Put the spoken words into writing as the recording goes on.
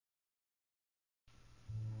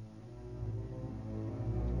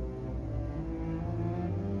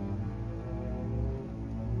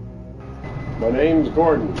My name's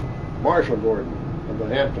Gordon, Marshall Gordon, of the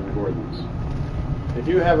Hampton Gordons. If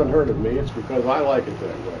you haven't heard of me, it's because I like it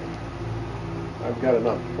that way. I've got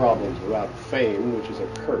enough problems without fame, which is a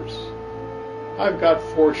curse. I've got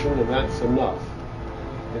fortune, and that's enough.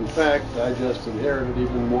 In fact, I just inherited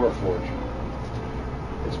even more fortune.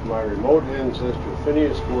 It's my remote ancestor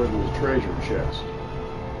Phineas Gordon's treasure chest.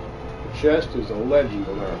 The chest is a legend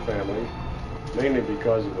in our family, mainly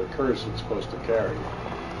because of the curse it's supposed to carry.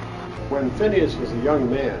 When Phineas was a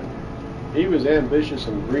young man, he was ambitious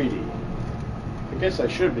and greedy. I guess I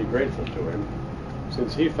should be grateful to him,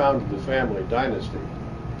 since he founded the family dynasty.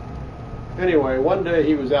 Anyway, one day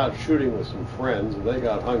he was out shooting with some friends and they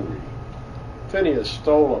got hungry. Phineas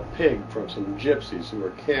stole a pig from some gypsies who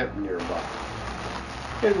were camped nearby.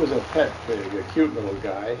 It was a pet pig, a cute little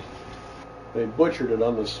guy. They butchered it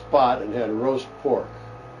on the spot and had roast pork.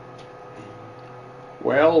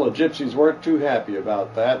 Well, the gypsies weren't too happy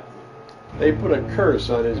about that. They put a curse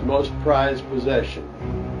on his most prized possession,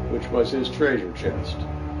 which was his treasure chest.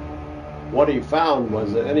 What he found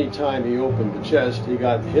was that any time he opened the chest, he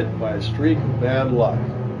got hit by a streak of bad luck.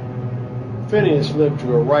 Phineas lived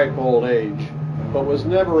to a ripe old age, but was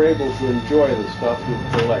never able to enjoy the stuff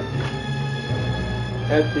he'd collected.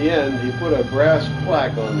 At the end, he put a brass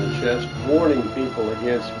plaque on the chest warning people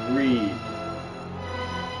against greed.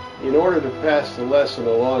 In order to pass the lesson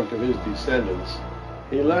along to his descendants,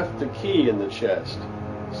 he left the key in the chest,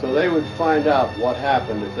 so they would find out what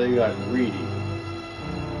happened if they got greedy.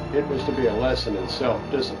 It was to be a lesson in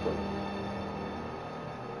self-discipline.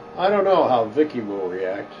 I don't know how Vicky will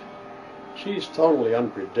react. She's totally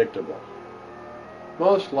unpredictable.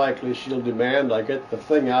 Most likely she'll demand I get the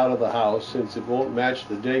thing out of the house since it won't match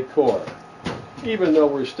the decor, even though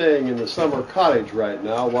we're staying in the summer cottage right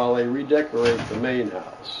now while they redecorate the main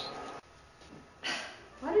house.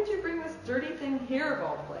 Why did you bring this dirty thing here of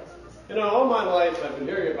all places? You know, all my life I've been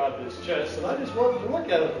hearing about this chest, and I just wanted to look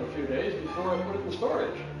at it for a few days before I put it in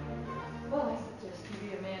storage. Well, I suggest you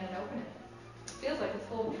be a man and open it. It feels like it's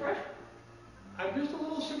full of treasure. I'm just a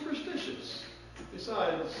little superstitious.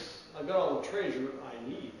 Besides, I've got all the treasure I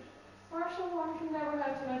need. Marshall, one can never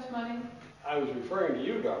have too much money. I was referring to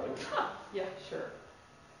you, darling. Yeah, sure.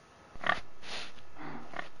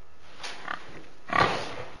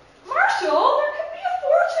 Marshall, there could be a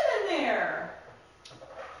fortune in there.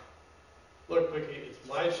 Look, Vicky, it's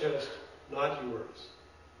my chest, not yours.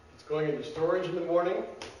 It's going into storage in the morning.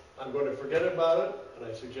 I'm going to forget about it, and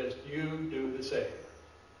I suggest you do the same.